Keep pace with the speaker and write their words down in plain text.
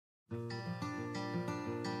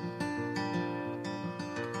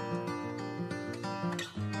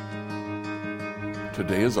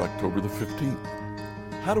Today is October the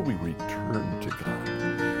 15th. How do we return to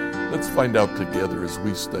God? Let's find out together as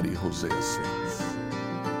we study Hosea 6.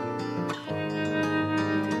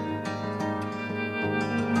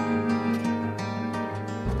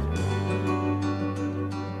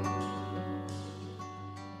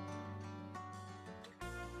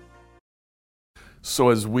 So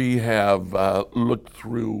as we have looked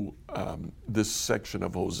through this section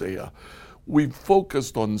of Hosea, we've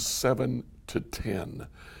focused on 7 to 10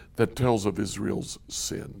 that tells of Israel's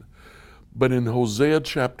sin. But in Hosea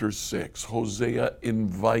chapter 6, Hosea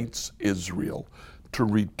invites Israel to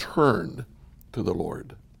return to the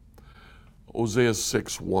Lord. Hosea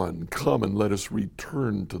 6:1, come and let us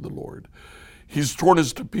return to the Lord. He's torn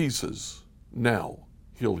us to pieces. Now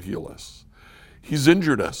he'll heal us. He's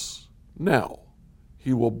injured us. Now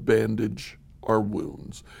he will bandage our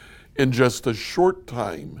wounds. In just a short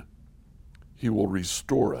time, he will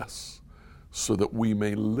restore us so that we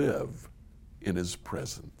may live in his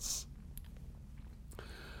presence.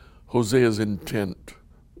 Hosea's intent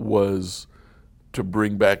was to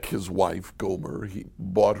bring back his wife, Gomer. He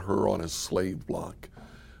bought her on a slave block,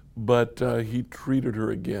 but he treated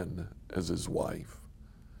her again as his wife.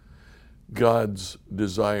 God's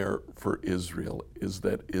desire for Israel is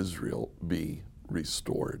that Israel be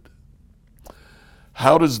restored.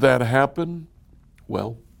 How does that happen?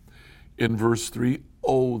 Well, in verse 3,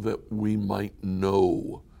 oh, that we might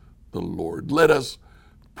know the Lord. Let us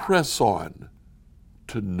press on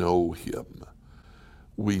to know him.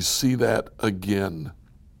 We see that again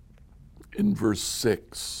in verse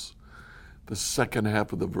 6. The second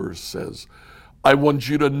half of the verse says, I want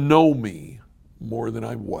you to know me more than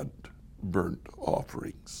I want burnt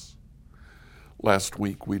offerings. Last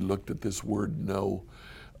week we looked at this word know.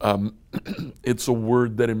 It's a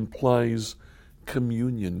word that implies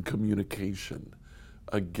communion, communication,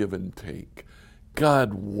 a give and take.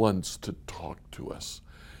 God wants to talk to us.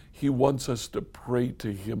 He wants us to pray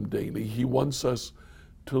to him daily. He wants us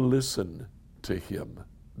to listen to him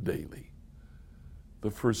daily.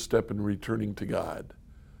 The first step in returning to God,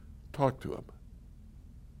 talk to him,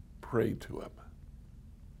 pray to him.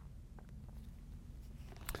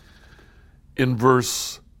 In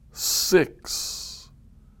verse 6,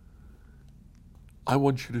 I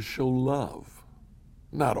want you to show love,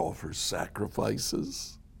 not offer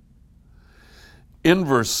sacrifices. In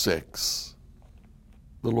verse 6,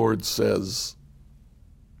 the Lord says,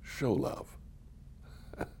 show love.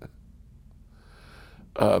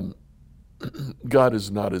 God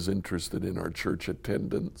is not as interested in our church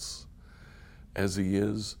attendance as he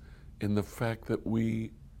is in the fact that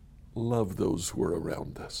we love those who are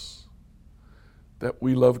around us, that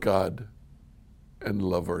we love God and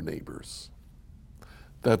love our neighbors.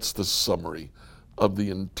 That's the summary of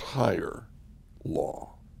the entire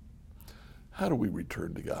law. How do we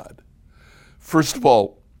return to God? First of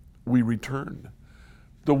all, we return.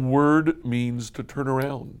 The word means to turn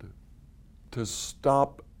around, to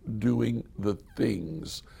stop doing the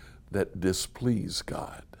things that displease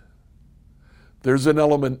God. There's an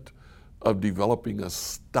element of developing a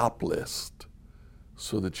stop list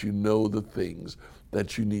so that you know the things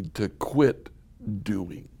that you need to quit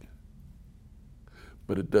doing.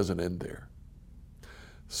 But it doesn't end there.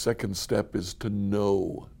 Second step is to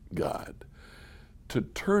know God, to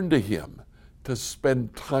turn to him, to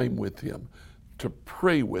spend time with him, to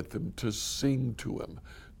pray with him, to sing to him,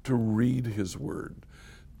 to read his word,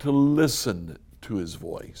 to listen to his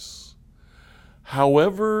voice.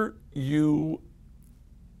 However you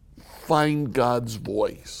find God's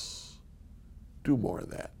voice, do more of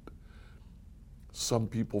that. Some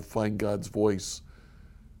people find God's voice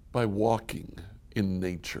by walking in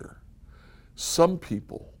nature. Some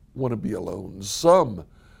people want to be alone. Some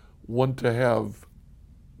want to have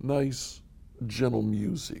nice, gentle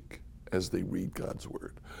music as they read God's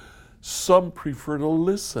word. Some prefer to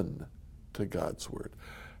listen to God's word.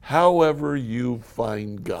 However you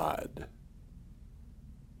find God,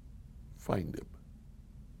 find him,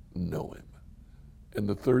 know him. And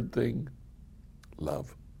the third thing,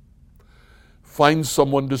 love. Find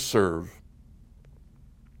someone to serve.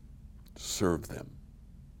 Serve them.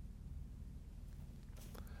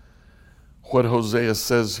 What Hosea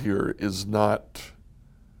says here is not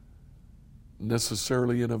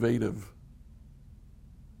necessarily innovative.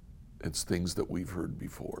 It's things that we've heard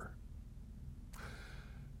before.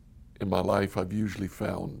 In my life, I've usually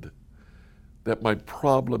found that my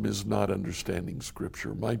problem is not understanding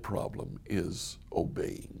Scripture. My problem is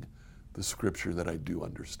obeying the Scripture that I do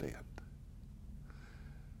understand.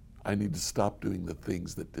 I need to stop doing the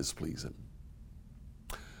things that displease him.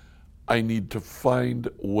 I need to find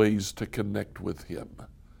ways to connect with him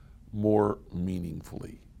more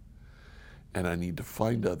meaningfully. And I need to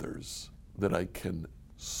find others that I can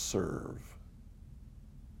serve.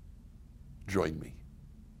 Join me.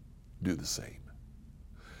 Do the same.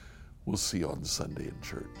 We'll see you on Sunday in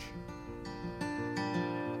church.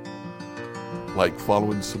 Like,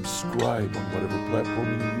 follow, and subscribe on whatever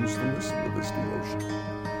platform you use to listen to this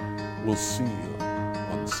devotion. We'll see you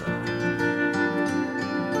on Sunday.